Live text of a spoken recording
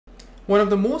One of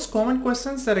the most common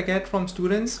questions that I get from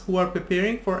students who are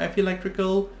preparing for FE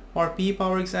Electrical or PE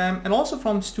Power exam, and also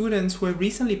from students who have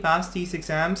recently passed these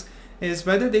exams, is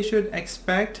whether they should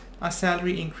expect a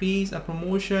salary increase, a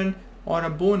promotion, or a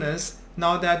bonus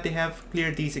now that they have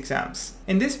cleared these exams.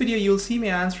 In this video, you'll see me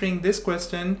answering this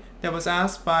question that was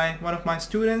asked by one of my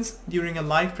students during a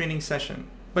live training session.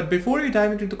 But before you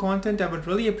dive into the content, I would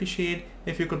really appreciate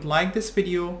if you could like this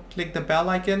video, click the bell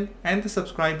icon and the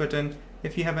subscribe button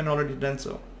if you haven't already done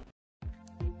so.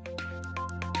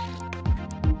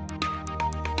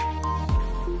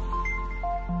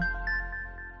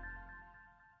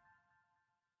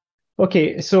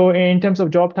 Okay, so in terms of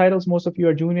job titles, most of you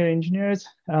are junior engineers.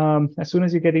 As soon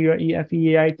as you get your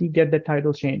FE, get that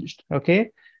title changed, okay?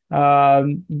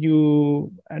 And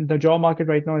the job market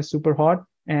right now is super hot,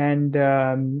 and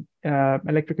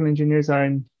electrical engineers are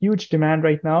in huge demand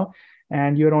right now,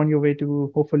 and you're on your way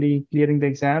to hopefully clearing the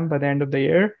exam by the end of the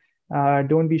year.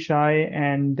 Don't be shy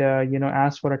and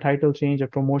ask for a title change, a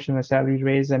promotion, a salary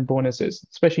raise, and bonuses,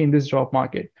 especially in this job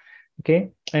market.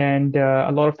 Okay, and a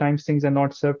lot of times things are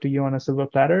not served to you on a silver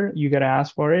platter. You gotta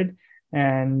ask for it,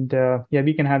 and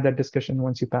we can have that discussion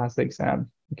once you pass the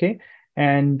exam. Okay,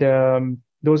 and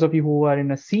those of you who are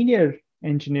in a senior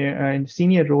engineer and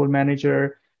senior role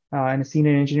manager and a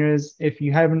senior engineers, if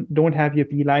you don't have your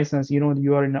P license,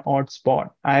 you are in an odd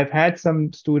spot. I've had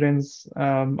some students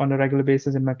on a regular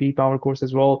basis in my P Power course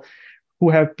as well who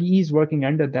have PEs working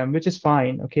under them, which is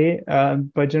fine. Okay,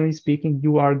 but generally speaking,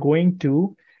 you are going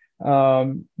to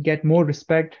get more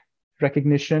respect,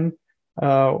 recognition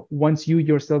once you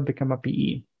yourself become a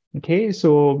PE. Okay,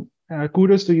 so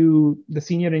kudos to you, the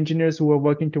senior engineers who are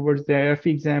working towards the FE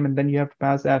exam, and then you have to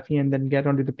pass the FE and then get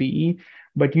onto the PE.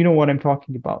 But you know what I'm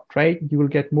talking about, right? You will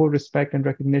get more respect and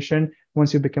recognition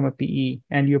once you become a PE,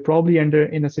 and you're probably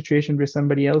in a situation where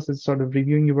somebody else is sort of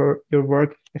reviewing your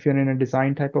work if you're in a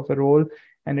design type of a role.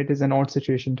 And it is an odd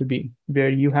situation to be, where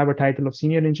you have a title of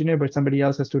senior engineer, but somebody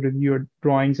else has to review your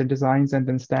drawings and designs and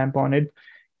then stamp on it.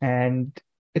 And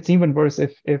it's even worse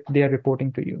if they are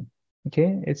reporting to you.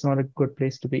 Okay, it's not a good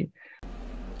place to be.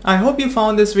 I hope you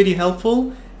found this video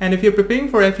helpful. And if you're preparing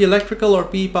for FE Electrical or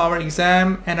PE Power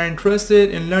exam and are interested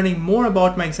in learning more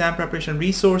about my exam preparation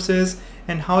resources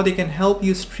and how they can help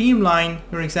you streamline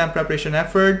your exam preparation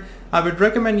effort, I would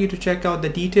recommend you to check out the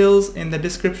details in the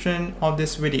description of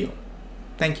this video.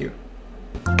 Thank you.